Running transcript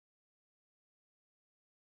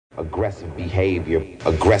Aggressive behavior,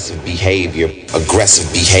 aggressive behavior,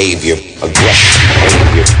 aggressive behavior, aggressive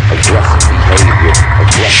behavior, aggressive behavior,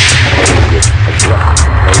 aggressive behavior,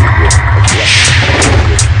 aggressive behavior,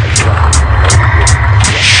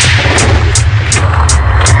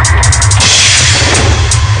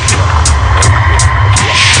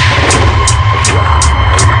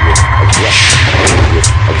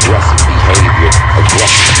 aggressive behavior,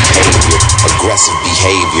 aggressive behavior, aggressive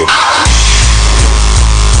behavior.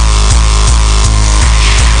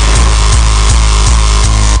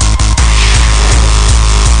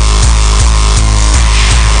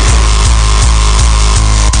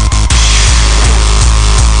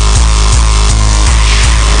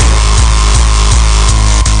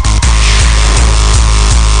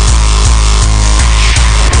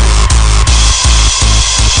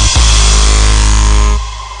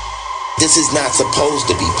 This is not supposed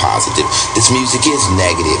to be positive. This music is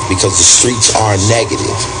negative because the streets are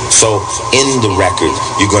negative. So in the record,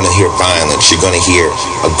 you're going to hear violence. You're going to hear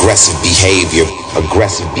aggressive behavior,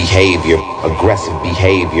 aggressive behavior, aggressive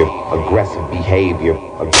behavior, aggressive behavior,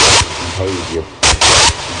 aggressive behavior,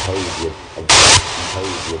 aggressive behavior, aggressive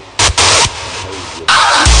behavior.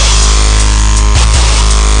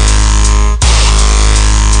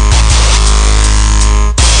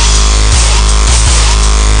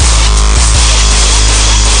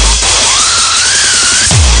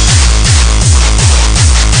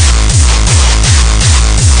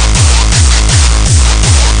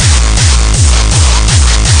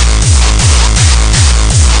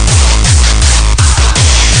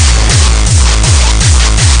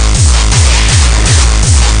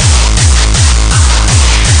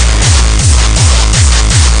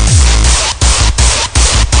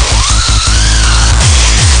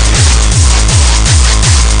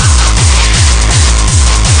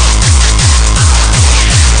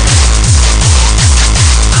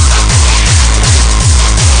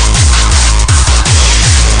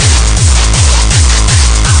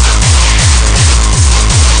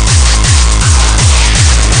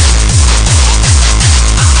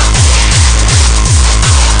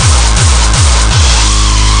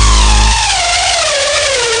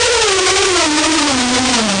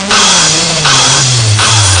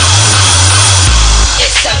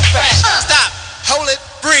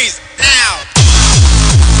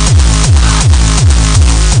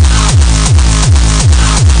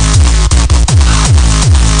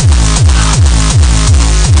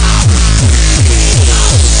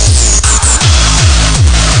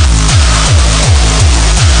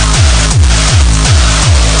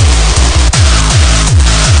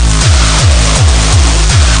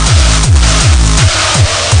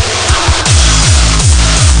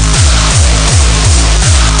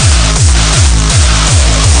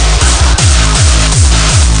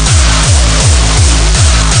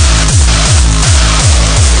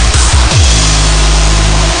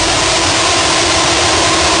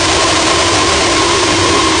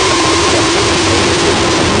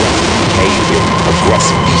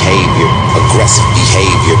 Aggressive behavior, aggressive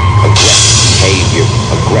behavior, aggressive behavior,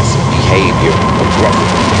 aggressive behavior,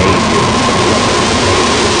 aggressive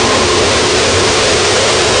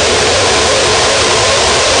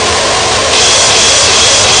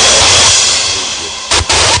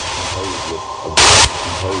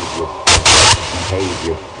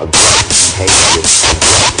behavior, aggressive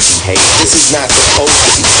behavior. This is not supposed to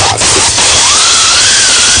be positive.